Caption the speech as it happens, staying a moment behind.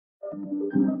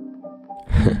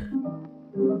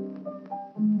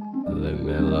Leave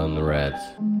me alone, rats.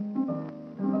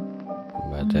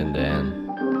 But then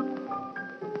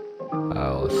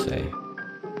I will say,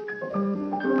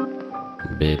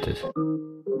 beat it.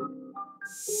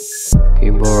 He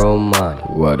borrowed money,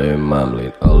 what a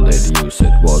mumbling. All that you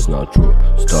said was not true.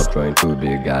 Stop trying to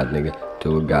be a god, nigga,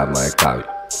 till you got my copy.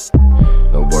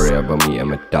 Don't worry about me,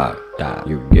 I'm a dog.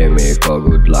 You gave me a call,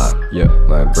 good luck. Yeah,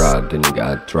 my brother, nigga,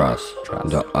 I trust.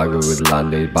 Don't argue with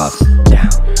land, they bust down.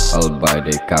 I'll buy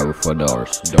the cover for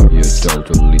doors. You turn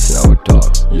to listen our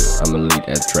talk. I'm a lead,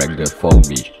 attract the fall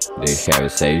beach. They have a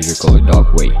sage, you call it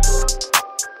dog way.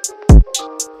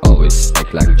 Always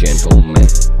act like gentlemen.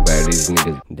 Where these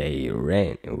niggas, they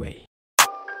ran away.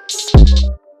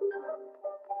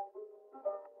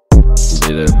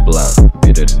 Beat it blunt,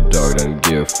 beat it dog, don't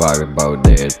give a fuck about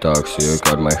their talks. You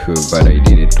caught my hook, but I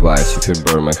did it twice. If you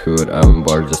burn my hood, I'm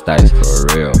bored, just ice for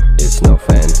real. It's no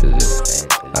fantasy.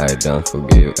 I don't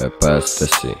forgive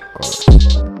apostasy.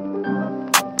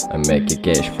 I make a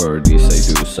cash for this, I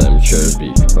do some church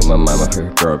beef. For my mama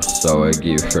her corpse, so I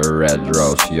give her red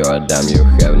rose. You're dumb, you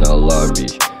have no love,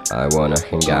 bitch. I wanna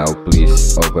hang out,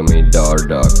 please open me door,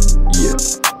 dog.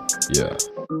 Yeah.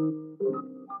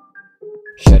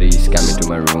 Shawty's coming to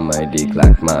my room, I dig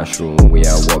like mushroom. We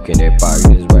are walking the park,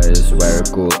 this weather is very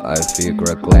cool. I feel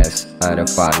reckless, I don't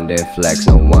find the flex.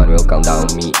 No one will calm down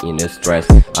me in the stress.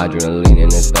 Adrenaline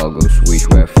and the dog go switch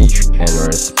where fish. And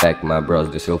respect my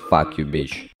bros, this will fuck you,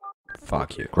 bitch.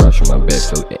 Fuck you. Crush my bed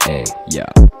till the end, yeah.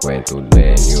 Went to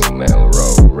the new mail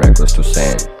road, reckless to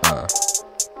send,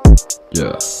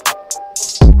 yeah.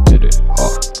 Did it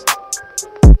hot,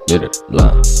 did it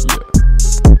blunt, yeah.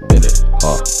 Did it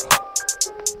hot.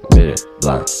 Beat it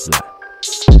blunt,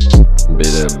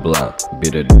 beat it blunt,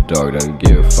 beat it dog, don't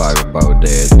give a fuck about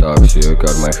their talks. You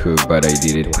got my hook, but I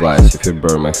did it twice. If you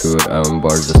burn my hood, I'm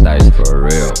bored, just ice for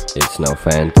real. It's no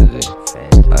fantasy.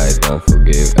 I don't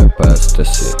forgive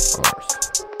apostasy.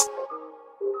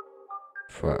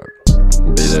 Fuck.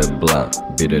 Beat it blunt,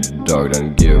 beat it dog,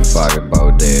 don't give a fuck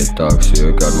about their talks.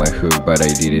 You got my hook, but I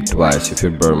did it twice. If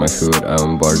you burn my hood,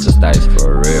 I'm bored, just ice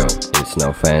for real. It's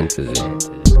no fantasy.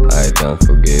 I don't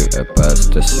forgive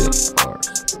apostasy.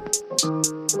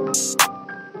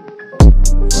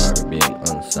 Fuck being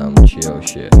on some chill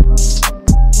shit.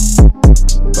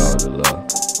 About the law,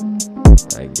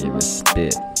 I give a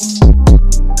spit.